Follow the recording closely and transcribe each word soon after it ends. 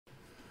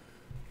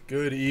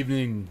Good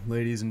evening,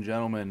 ladies and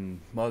gentlemen,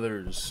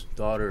 mothers,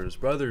 daughters,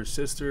 brothers,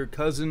 sister,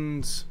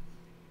 cousins,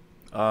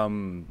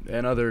 and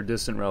other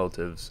distant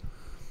relatives.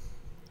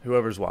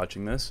 Whoever's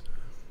watching this,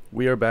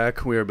 we are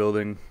back. We are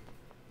building.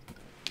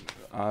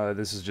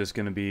 This is just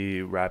going to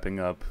be wrapping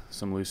up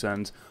some loose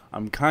ends.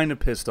 I'm kind of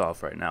pissed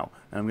off right now,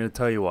 and I'm going to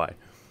tell you why.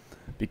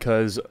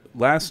 Because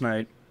last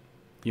night,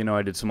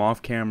 I did some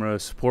off-camera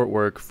support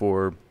work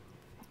for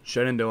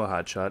Shenandoah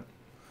Hot Shot,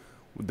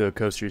 the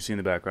coaster you see in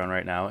the background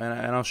right now,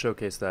 and I'll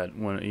showcase that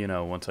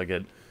once I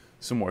get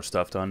some more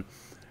stuff done.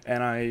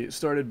 And I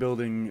started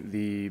building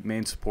the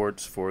main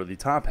supports for the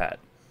top hat,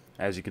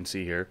 as you can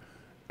see here,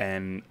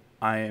 and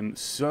I am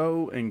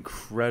so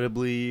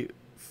incredibly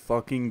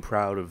fucking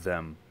proud of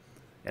them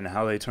and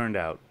how they turned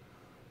out,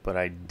 but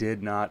I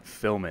did not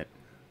film it.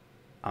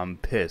 I'm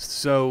pissed.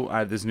 So I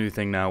have this new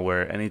thing now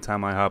where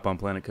anytime I hop on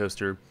Planet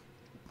Coaster,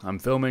 I'm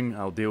filming.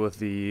 I'll deal with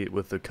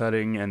the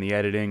cutting and the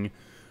editing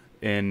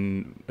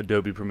in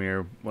Adobe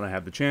Premiere when I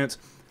have the chance.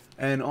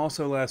 And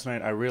also last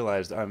night I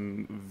realized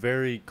I'm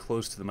very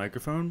close to the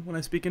microphone when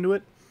I speak into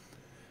it,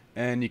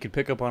 and you can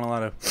pick up on a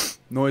lot of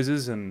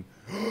noises and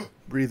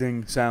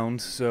breathing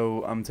sounds,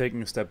 so I'm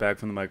taking a step back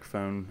from the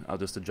microphone. I'll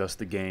just adjust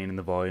the gain and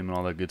the volume and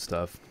all that good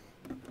stuff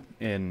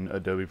in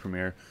Adobe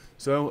Premiere.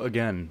 So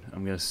again,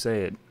 I'm going to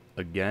say it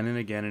again and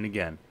again and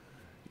again.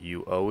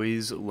 You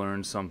always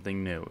learn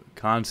something new.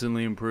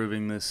 Constantly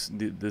improving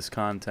this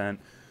content,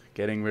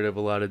 getting rid of a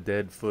lot of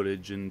dead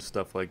footage and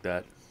stuff like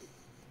that,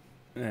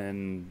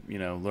 and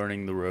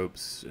learning the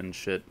ropes and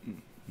shit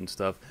and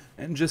stuff.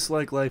 And just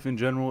like life in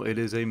general, it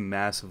is a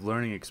massive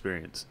learning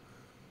experience.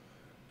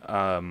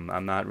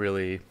 I'm not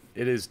really.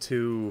 It is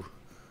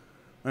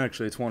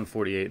actually it's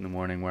 1:48 in the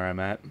morning where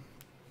I'm at.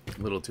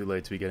 A little too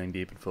late to be getting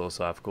deep and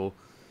philosophical,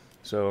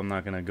 so I'm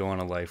not gonna go on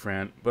a life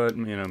rant. But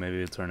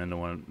maybe it'll turn into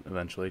one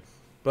eventually.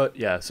 But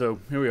yeah, so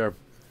here we are,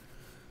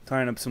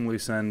 tying up some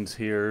loose ends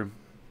here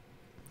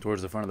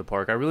towards the front of the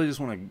park. I really just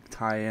want to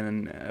tie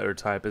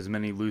up as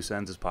many loose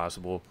ends as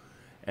possible,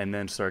 and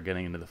then start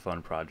getting into the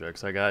fun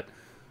projects. I got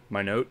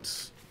my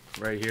notes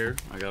right here.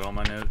 I got all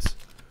my notes.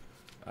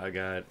 I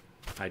got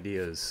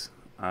ideas.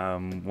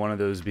 One of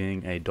those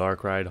being a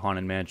dark ride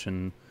haunted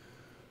mansion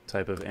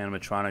type of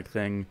animatronic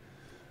thing.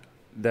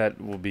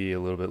 That will be a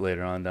little bit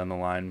later on down the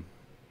line.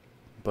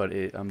 But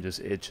I'm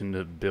just itching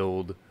to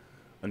build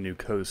a new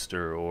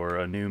coaster or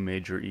a new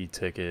major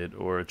e-ticket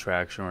or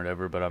attraction or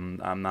whatever, but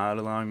I'm not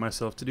allowing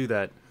myself to do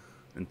that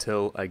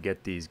until I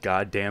get these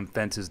goddamn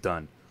fences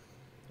done.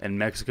 And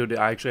Mexico,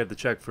 I actually have the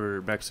check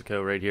for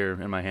Mexico right here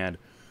in my hand.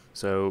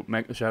 So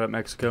shout out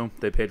Mexico,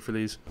 they paid for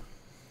these.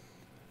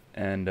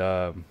 And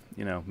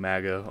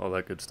MAGA, all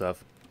that good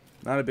stuff.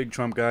 Not a big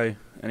Trump guy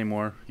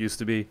anymore. Used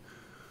to be.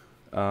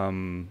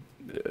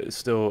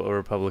 Still a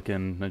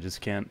Republican. I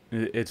just can't.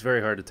 It's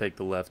very hard to take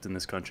the left in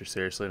this country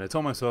seriously. And I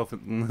told myself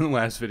in the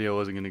last video I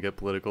wasn't going to get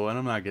political, and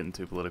I'm not getting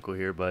too political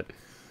here, but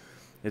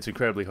it's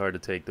incredibly hard to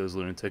take those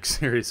lunatics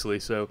seriously.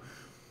 So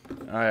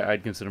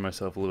I'd consider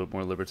myself a little bit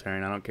more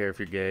libertarian. I don't care if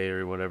you're gay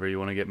or whatever. You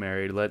want to get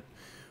married,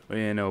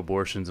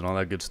 abortions and all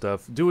that good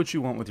stuff. Do what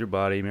you want with your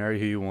body. Marry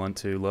who you want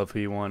to. Love who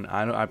you want.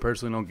 I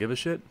personally don't give a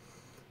shit.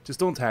 Just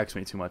don't tax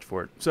me too much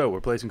for it. So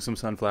we're placing some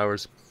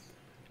sunflowers.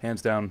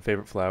 Hands down,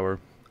 favorite flower.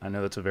 I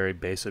know that's a very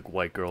basic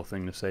white girl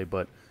thing to say,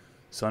 but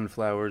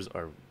sunflowers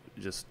are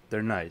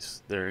they're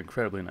nice. They're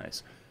incredibly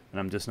nice.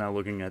 And I'm just now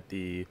looking at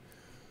the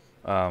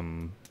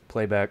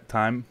playback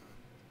time.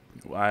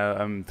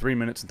 I'm 3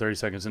 minutes and 30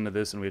 seconds into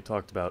this, and we've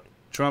talked about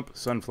Trump,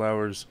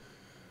 sunflowers,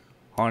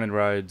 haunted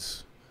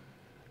rides,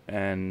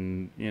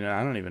 and,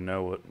 I don't even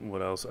know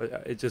what else.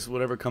 It just,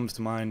 whatever comes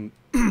to mind,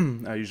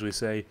 I usually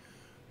say,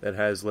 that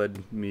has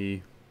led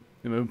me,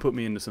 put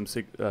me into some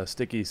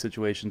sticky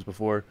situations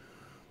before.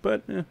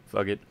 But,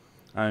 fuck it.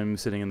 I'm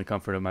sitting in the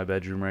comfort of my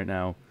bedroom right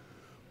now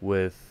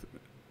with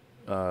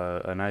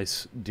a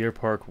nice Deer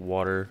Park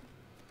water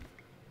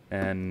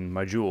and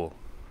my Juul.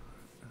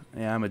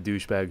 Yeah, I'm a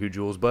douchebag who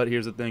Juuls, but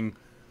here's the thing.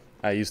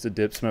 I used to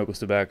dip smokeless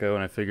tobacco,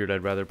 and I figured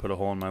I'd rather put a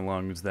hole in my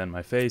lungs than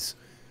my face,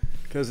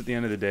 because at the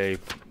end of the day,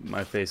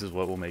 my face is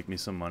what will make me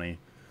some money,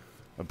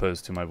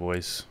 opposed to my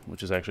voice,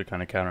 which is actually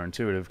kind of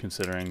counterintuitive,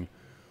 considering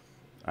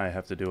I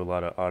have to do a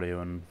lot of audio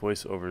and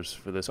voiceovers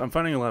for this. I'm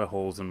finding a lot of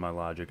holes in my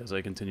logic as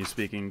I continue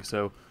speaking,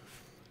 so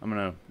I'm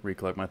going to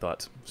recollect my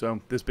thoughts. So,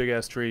 this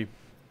big-ass tree,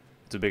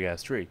 it's a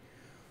big-ass tree.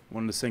 I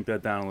wanted to sink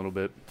that down a little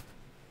bit,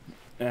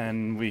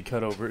 and we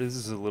cut over. This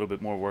is a little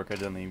bit more work. I've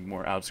done the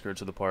more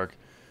outskirts of the park.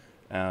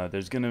 I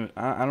don't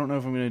know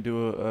if I'm going to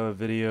do a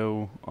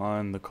video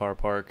on the car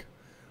park.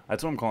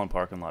 That's what I'm calling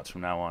parking lots from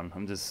now on.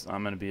 I'm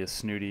going to be a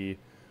snooty,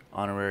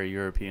 honorary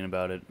European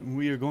about it.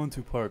 We are going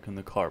to park in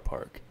the car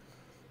park.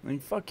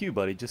 Fuck you,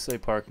 buddy. Just say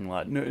parking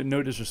lot.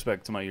 No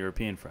disrespect to my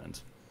European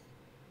friends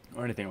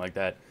or anything like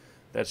that.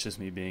 That's just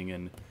me being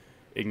an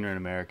ignorant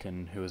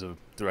American who is a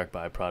direct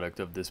byproduct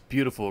of this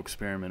beautiful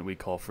experiment we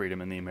call freedom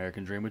and the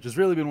American dream, which has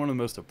really been one of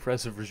the most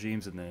oppressive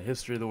regimes in the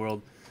history of the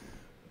world.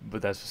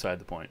 But that's beside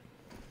the point.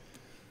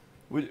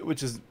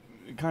 Which is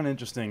kind of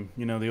interesting.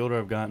 The older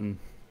I've gotten,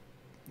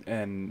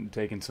 and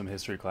taking some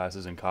history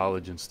classes in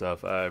college and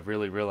stuff, I've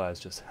really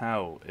realized just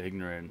how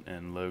ignorant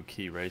and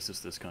low-key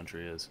racist this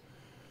country is.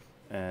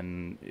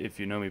 And if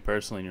you know me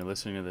personally and you're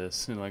listening to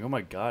this, you're like, oh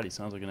my god, he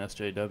sounds like an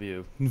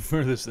SJW.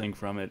 Furthest thing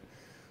from it,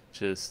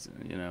 just,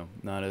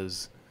 not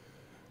as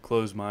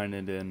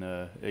closed-minded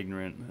and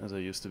ignorant as I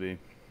used to be.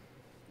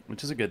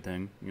 Which is a good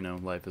thing.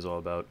 Life is all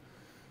about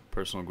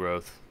personal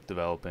growth,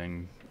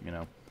 developing,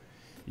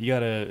 You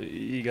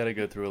gotta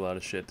go through a lot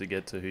of shit to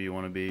get to who you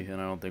want to be, and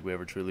I don't think we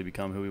ever truly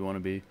become who we want to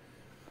be.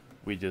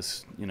 We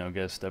just, get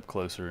a step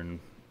closer and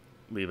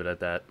leave it at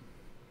that.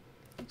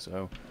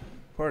 So,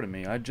 pardon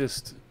me, I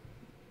just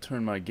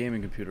turned my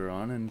gaming computer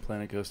on and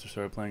Planet Coaster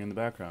started playing in the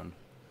background.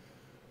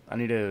 I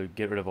need to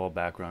get rid of all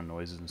background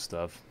noises and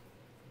stuff.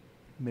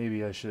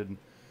 Maybe I should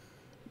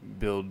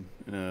build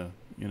a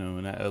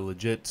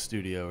legit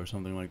studio or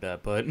something like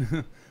that, but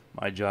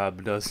my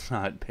job does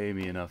not pay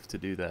me enough to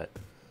do that.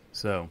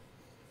 So,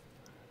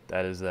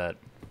 that is that.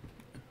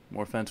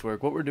 More fence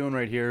work. What we're doing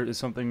right here is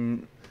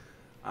something,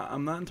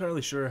 I'm not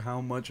entirely sure how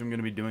much I'm going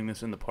to be doing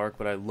this in the park,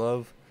 but I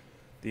love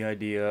the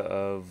idea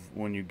of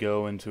when you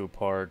go into a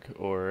park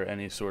or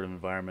any sort of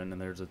environment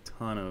and there's a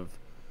ton of,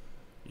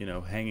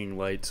 hanging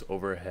lights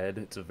overhead.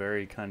 It's a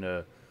very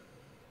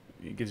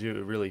it gives you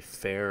a really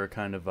fair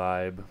kind of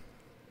vibe,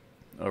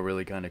 a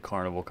really kind of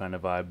carnival kind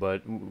of vibe,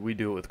 but we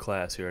do it with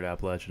class here at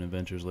Appalachian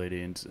Adventures,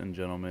 ladies and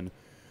gentlemen.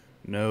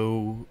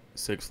 No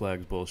Six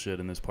Flags bullshit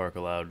in this park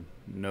allowed.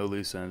 No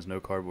loose ends, no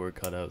cardboard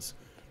cutouts,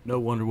 no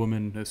Wonder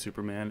Woman, no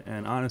Superman,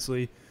 and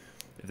honestly,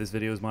 if this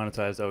video is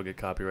monetized, I would get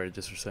copyrighted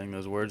just for saying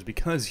those words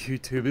because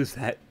YouTube is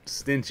that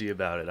stingy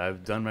about it.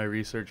 I've done my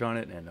research on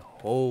it, and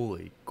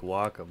holy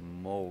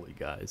guacamole,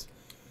 guys.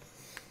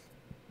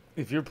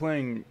 If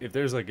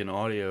there's like an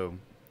audio,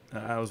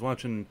 I was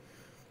watching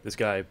this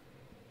guy,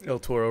 El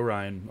Toro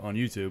Ryan, on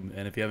YouTube,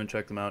 and if you haven't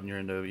checked him out and you're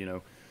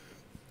into,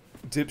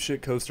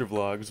 dipshit coaster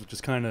vlogs, which is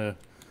kind of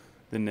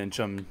the niche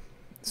I'm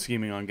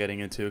scheming on getting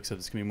into, except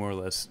it's going to be more or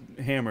less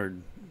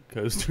hammered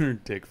coaster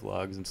dick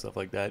vlogs and stuff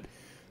like that.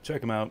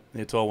 Check him out.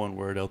 It's all one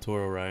word, El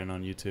Toro Ryan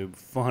on YouTube.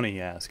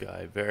 Funny ass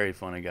guy. Very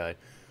funny guy.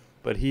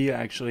 But he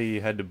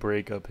actually had to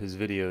break up his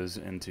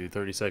videos into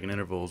 30-second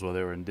intervals while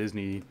they were at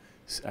Disney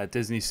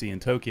Sea in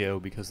Tokyo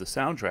because the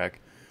soundtrack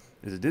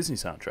is a Disney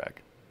soundtrack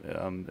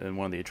and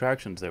one of the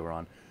attractions they were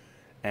on.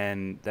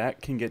 And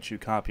that can get you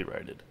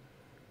copyrighted.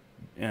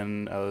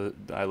 And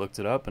I looked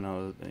it up and I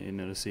was,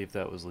 to see if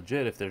that was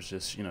legit, if there's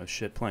just,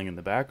 shit playing in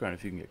the background,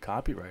 if you can get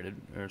copyrighted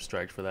or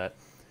striked for that.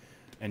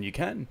 And you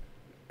can.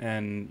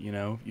 And,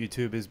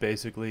 YouTube is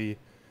basically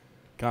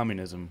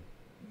communism.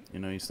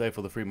 You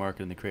stifle the free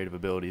market and the creative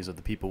abilities of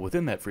the people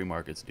within that free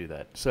market to do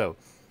that. So,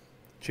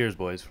 cheers,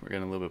 boys. We're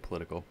getting a little bit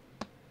political.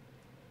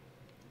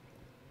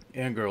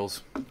 And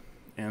girls.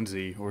 And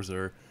Z, or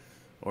Zer,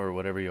 or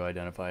whatever you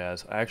identify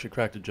as. I actually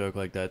cracked a joke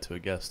like that to a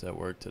guest at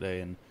work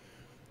today, and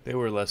they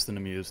were less than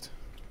amused.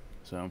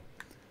 So,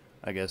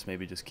 I guess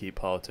maybe just keep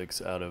politics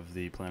out of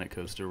the Planet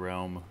Coaster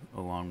realm,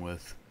 along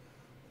with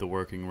the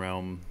working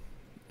realm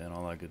and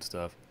all that good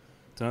stuff.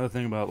 It's another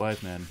thing about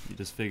life, man. You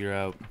just figure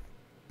out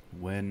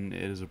when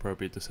it is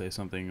appropriate to say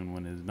something and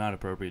when it is not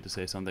appropriate to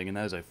say something, and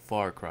that is a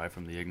far cry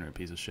from the ignorant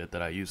piece of shit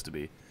that I used to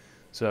be.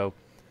 So,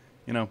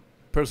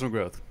 personal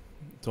growth.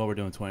 That's all we're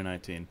doing in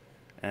 2019.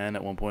 And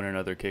at one point or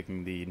another,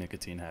 kicking the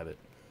nicotine habit.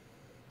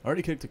 I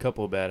already kicked a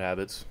couple of bad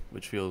habits,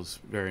 which feels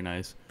very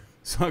nice.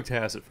 Sucked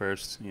ass at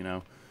first,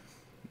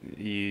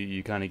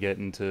 You kind of get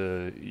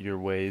into your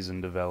ways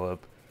and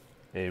develop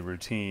a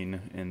routine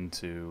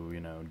into,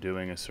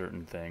 doing a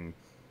certain thing.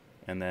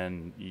 And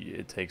then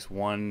it takes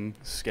one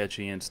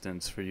sketchy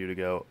instance for you to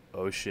go,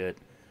 oh shit,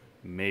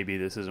 maybe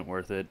this isn't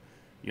worth it.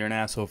 You're an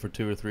asshole for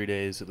 2 or 3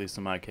 days, at least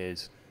in my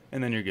case,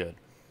 and then you're good.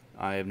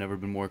 I have never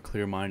been more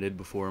clear-minded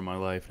before in my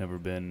life, never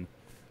been,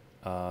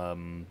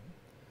 well,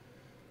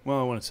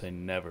 I want to say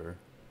never,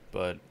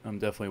 but I'm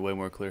definitely way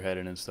more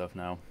clear-headed and stuff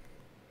now.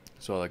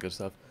 So all that good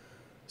stuff.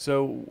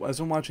 So as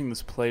I'm watching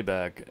this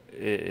playback,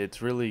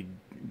 it's really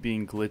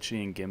being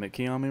glitchy and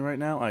gimmicky on me right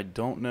now. I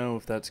don't know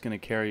if that's going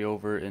to carry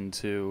over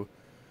into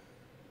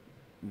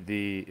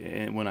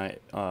when I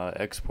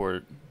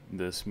export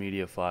this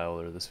media file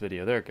or this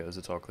video. There it goes.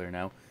 It's all clear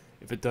now.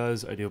 If it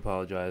does, I do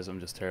apologize. I'm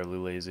just terribly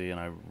lazy, and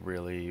I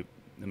really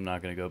am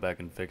not going to go back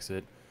and fix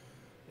it.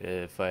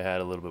 If I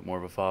had a little bit more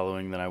of a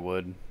following, then I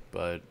would,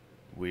 but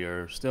we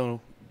are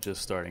still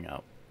just starting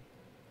out.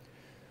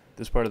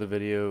 This part of the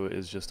video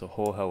is just a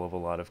whole hell of a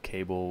lot of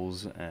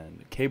cables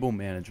and cable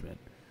management.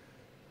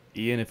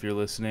 Ian, if you're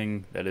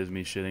listening, that is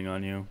me shitting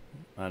on you.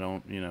 I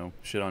don't,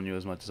 shit on you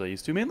as much as I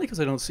used to, mainly because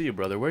I don't see you,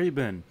 brother. Where you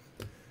been?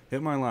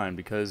 Hit my line,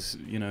 because,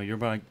 you're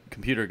my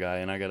computer guy,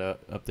 and I gotta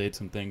update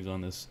some things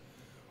on this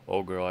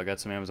old girl. I got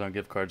some Amazon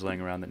gift cards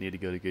laying around that need to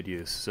go to good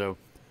use. So,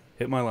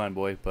 hit my line,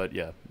 boy. But,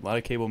 yeah, a lot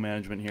of cable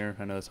management here.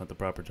 I know that's not the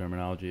proper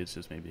terminology. It's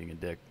just me being a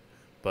dick.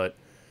 But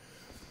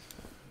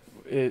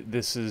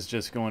this is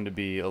just going to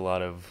be a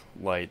lot of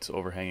lights,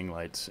 overhanging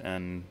lights,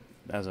 and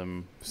as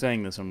I'm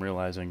saying this, I'm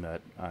realizing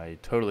that I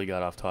totally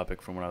got off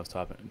topic from what I was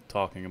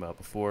talking about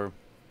before,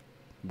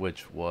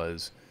 which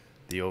was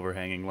the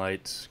overhanging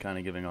lights, kind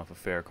of giving off a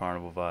fair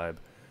carnival vibe.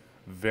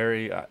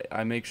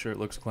 I make sure it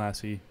looks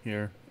classy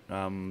here.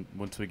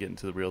 Once we get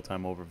into the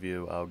real-time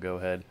overview, I'll go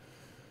ahead.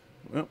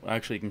 Well,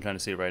 actually, you can kind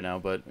of see it right now,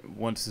 but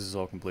once this is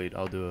all complete,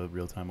 I'll do a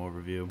real-time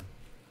overview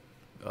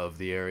of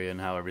the area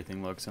and how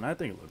everything looks, and I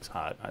think it looks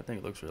hot. I think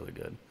it looks really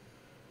good.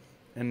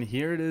 And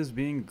here it is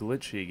being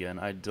glitchy again.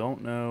 I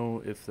don't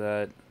know if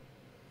that...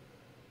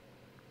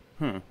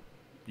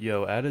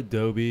 Yo, add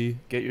Adobe,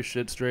 get your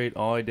shit straight.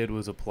 All I did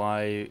was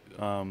apply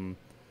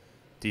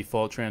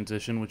default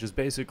transition, which is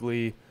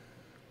basically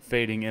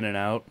fading in and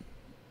out,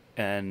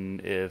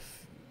 and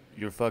if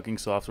your fucking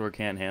software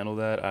can't handle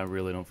that, I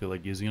really don't feel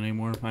like using it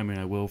anymore. I mean,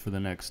 I will for the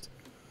next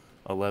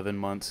 11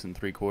 months and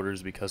 3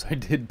 quarters because I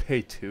did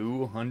pay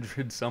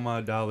 $200 some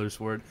odd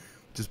for it,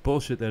 which is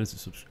bullshit. That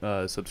is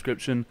a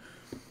subscription.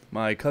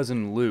 My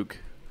cousin Luke,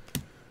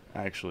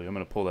 actually, I'm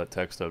going to pull that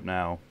text up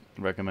now,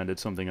 recommended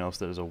something else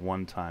that is a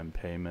one-time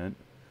payment.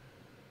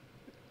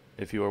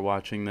 If you are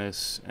watching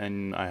this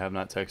and I have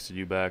not texted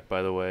you back,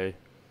 by the way,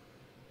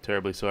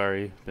 terribly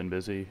sorry, been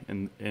busy.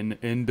 In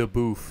the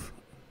booth.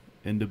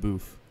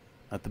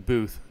 Not the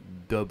booth,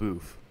 the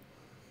booth.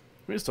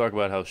 We just talk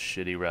about how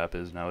shitty rap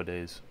is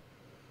nowadays.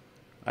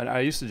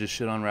 I used to just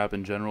shit on rap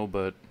in general,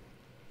 but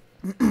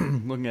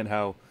looking at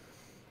how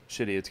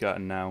shitty it's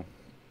gotten now,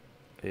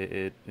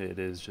 it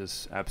is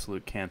just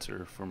absolute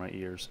cancer for my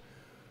ears.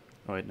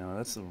 Oh wait, no,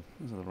 those are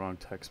the wrong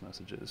text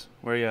messages.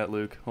 Where you at,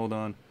 Luke? Hold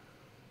on.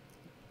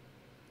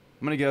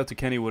 I'm gonna get out to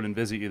Kennywood and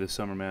visit you this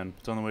summer, man.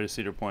 It's on the way to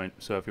Cedar Point,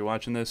 so if you're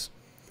watching this,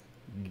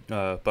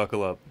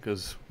 buckle up,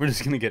 because we're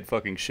just gonna get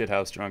fucking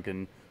shithouse drunk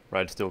and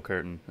ride Steel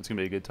Curtain. It's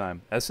gonna be a good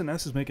time.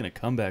 SNS is making a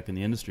comeback in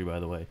the industry, by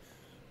the way.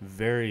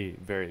 Very,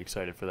 very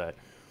excited for that.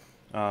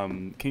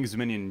 King's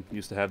Dominion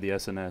used to have the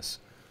SNS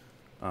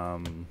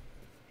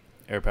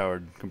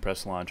air-powered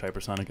compressed launch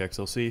hypersonic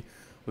XLC.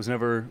 Was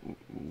never,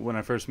 when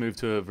I first moved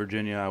to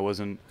Virginia, I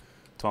wasn't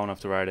tall enough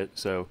to ride it,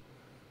 so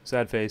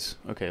sad face.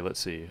 Okay, let's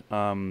see.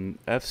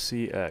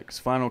 FCX,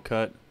 Final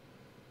Cut.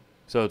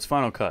 So it's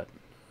Final Cut.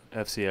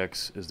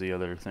 FCX is the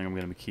other thing I'm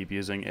going to keep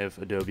using if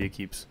Adobe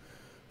keeps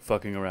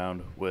fucking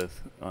around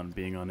with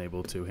being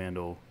unable to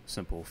handle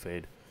simple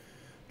fade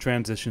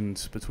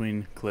transitions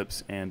between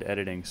clips and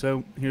editing.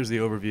 So here's the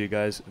overview,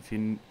 guys. If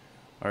you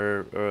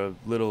are a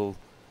little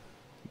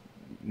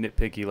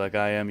nitpicky like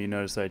I am, you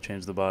notice that I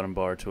changed the bottom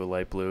bar to a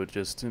light blue.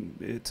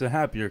 It's a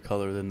happier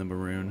color than the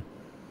maroon.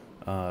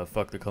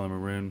 Fuck the color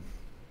maroon,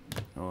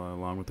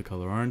 along with the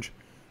color orange.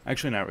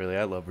 Actually, not really.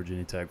 I love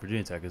Virginia Tech.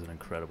 Virginia Tech is an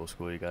incredible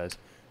school, you guys.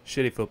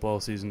 Shitty football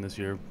season this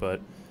year,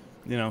 but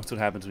you know, it's what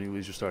happens when you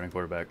lose your starting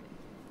quarterback.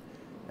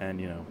 And,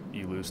 you know,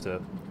 you lose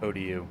to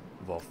ODU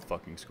of all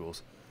fucking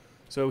schools.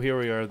 So here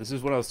we are. This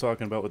is what I was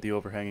talking about with the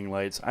overhanging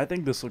lights. I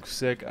think this looks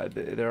sick.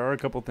 There are a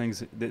couple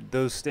things.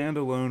 Those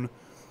standalone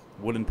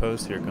wooden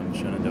posts. Here comes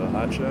Shenandoah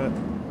Hot Shot.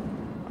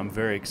 I'm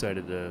very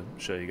excited to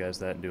show you guys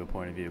that and do a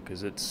point of view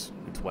because it's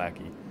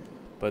wacky.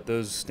 But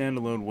those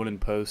standalone wooden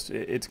posts,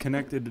 it's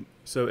connected.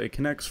 So it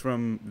connects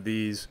from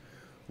these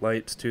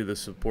lights to the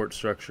support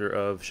structure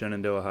of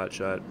Shenandoah Hot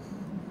Shot.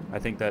 I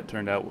think that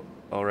turned out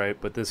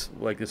alright, but this,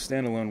 like the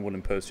standalone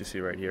wooden post you see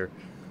right here,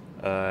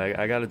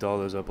 I got to doll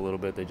those up a little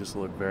bit. They just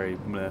look very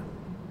meh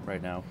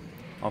right now.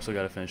 Also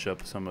got to finish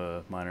up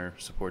some minor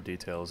support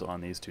details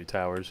on these two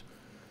towers.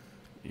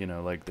 You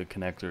know, like the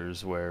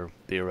connectors where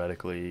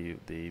theoretically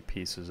the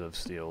pieces of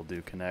steel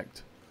do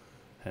connect,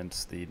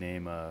 hence the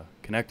name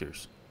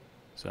connectors.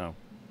 So,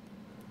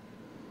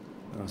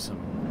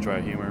 some dry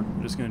humor.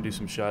 I'm just going to do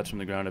some shots from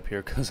the ground up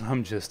here because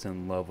I'm just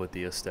in love with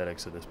the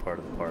aesthetics of this part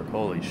of the park.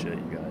 Holy shit,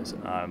 you guys.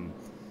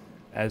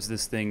 As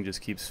this thing just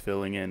keeps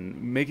filling in,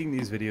 making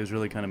these videos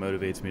really kind of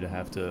motivates me to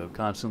have to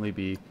constantly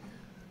be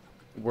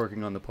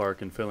working on the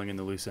park and filling in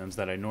the loose ends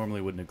that I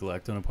normally would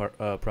neglect on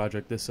a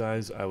project this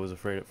size. I was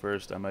afraid at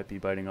first I might be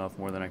biting off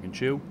more than I can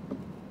chew,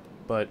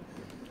 but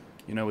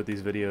you know, with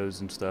these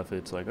videos and stuff,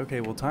 it's like, okay,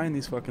 we'll tie in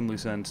these fucking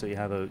loose ends so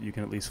you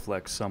can at least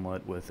flex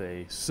somewhat with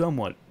a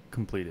somewhat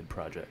completed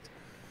project.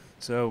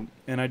 So,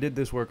 and I did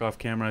this work off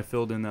camera. I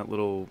filled in that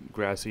little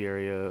grassy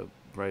area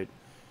right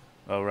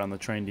around the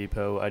train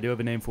depot. I do have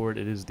a name for it.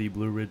 It is the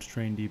Blue Ridge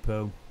Train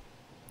Depot,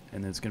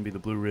 and it's going to be the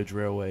Blue Ridge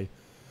Railway.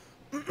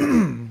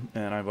 And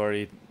I've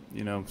already,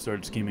 you know,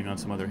 started scheming on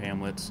some other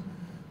hamlets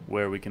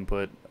where we can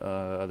put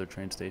other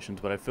train stations,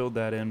 but I filled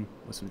that in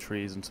with some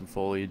trees and some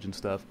foliage and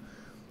stuff,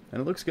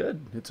 and it looks good.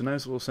 It's a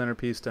nice little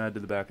centerpiece to add to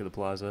the back of the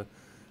plaza.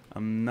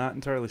 I'm not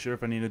entirely sure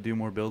if I need to do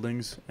more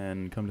buildings,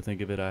 and come to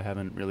think of it, I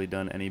haven't really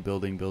done any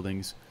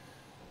buildings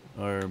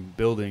or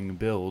building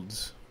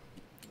builds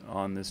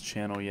on this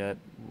channel yet,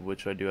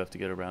 which I do have to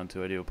get around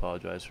to. I do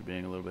apologize for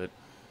being a little bit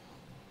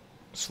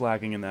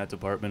slacking in that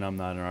department. I'm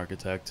not an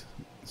architect,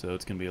 so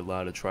it's going to be a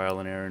lot of trial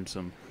and error and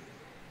some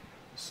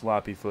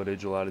sloppy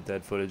footage, a lot of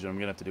dead footage. I'm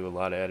going to have to do a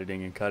lot of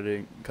editing and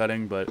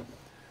cutting, but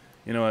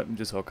you know what, it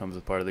just all comes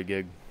as part of the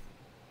gig.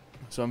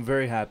 So I'm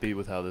very happy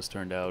with how this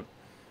turned out.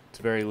 It's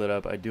very lit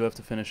up. I do have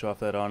to finish off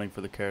that awning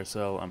for the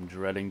carousel. I'm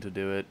dreading to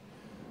do it,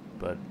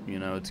 but you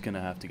know, it's going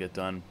to have to get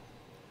done.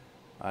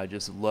 I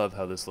just love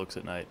how this looks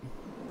at night.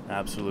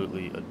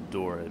 absolutely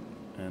adore it.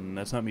 And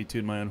that's not me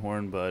tooting my own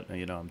horn, but,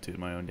 you know, I'm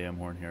tooting my own damn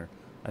horn here.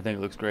 I think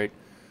it looks great.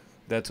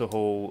 That's a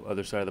whole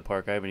other side of the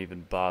park I haven't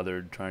even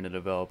bothered trying to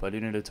develop. I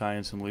do need to tie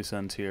in some loose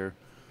ends here,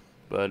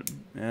 but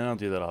I'll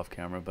do that off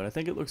camera. But I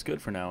think it looks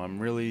good for now. I'm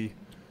really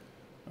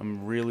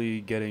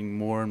getting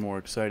more and more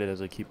excited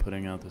as I keep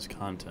putting out this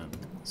content.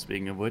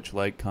 Speaking of which,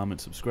 like,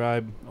 comment,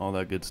 subscribe, all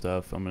that good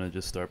stuff. I'm gonna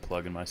just start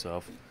plugging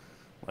myself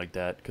like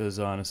that, because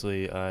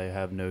honestly, I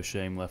have no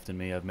shame left in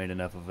me. I've made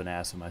enough of an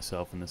ass of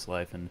myself in this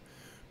life and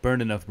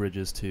burned enough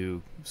bridges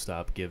to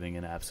stop giving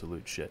an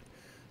absolute shit.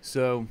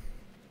 So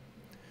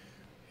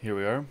here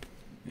we are.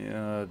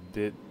 Yeah,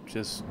 it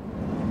just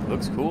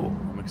looks cool.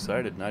 I'm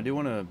excited, and I do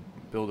want to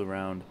build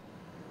around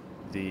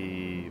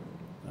the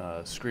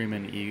the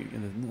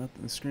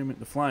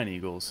flying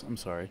eagles. I'm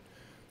sorry,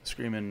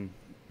 screaming.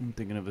 I'm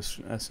thinking of a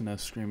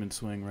S&S screaming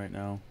swing right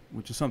now,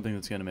 which is something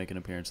that's going to make an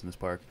appearance in this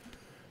park.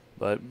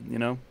 But you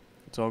know,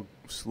 it's all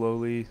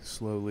slowly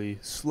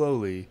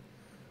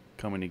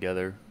coming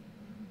together.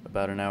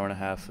 About an hour and a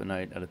half a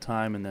night at a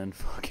time, and then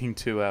fucking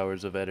 2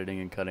 hours of editing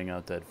and cutting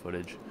out dead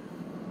footage.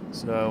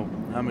 So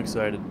I'm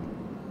excited.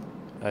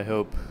 I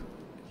hope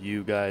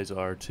you guys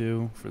are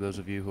too. For those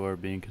of you who are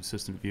being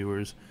consistent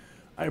viewers,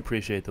 I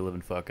appreciate the living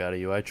fuck out of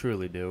you. I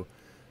truly do.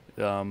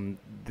 You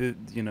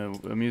know,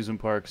 amusement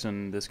parks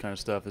and this kind of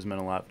stuff has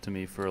meant a lot to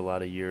me for a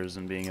lot of years,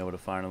 and being able to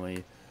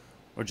finally,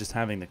 or just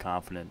having the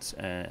confidence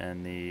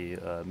and the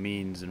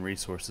means and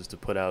resources to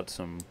put out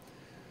some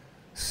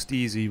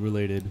steezy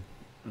related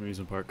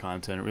amusement park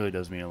content, it really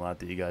does mean a lot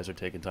that you guys are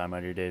taking time out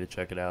of your day to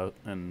check it out.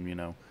 And you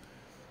know,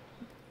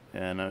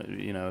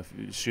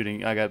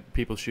 if I got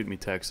people shooting me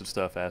texts of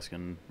stuff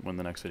asking when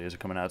the next videos are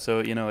coming out, so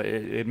you know,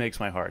 it makes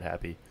my heart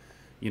happy.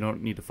 You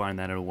don't need to find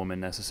that in a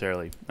woman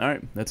necessarily.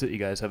 Alright, that's it, you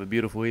guys. Have a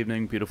beautiful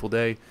evening, beautiful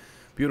day,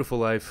 beautiful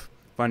life.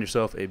 Find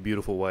yourself a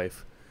beautiful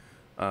wife.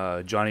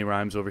 Johnny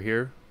Rhymes over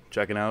here,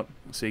 checking out.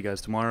 See you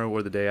guys tomorrow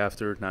or the day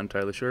after, not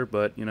entirely sure,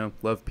 but you know,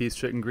 love, peace,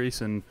 shit, and grease,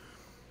 and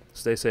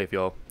stay safe,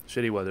 y'all.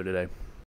 Shitty weather today.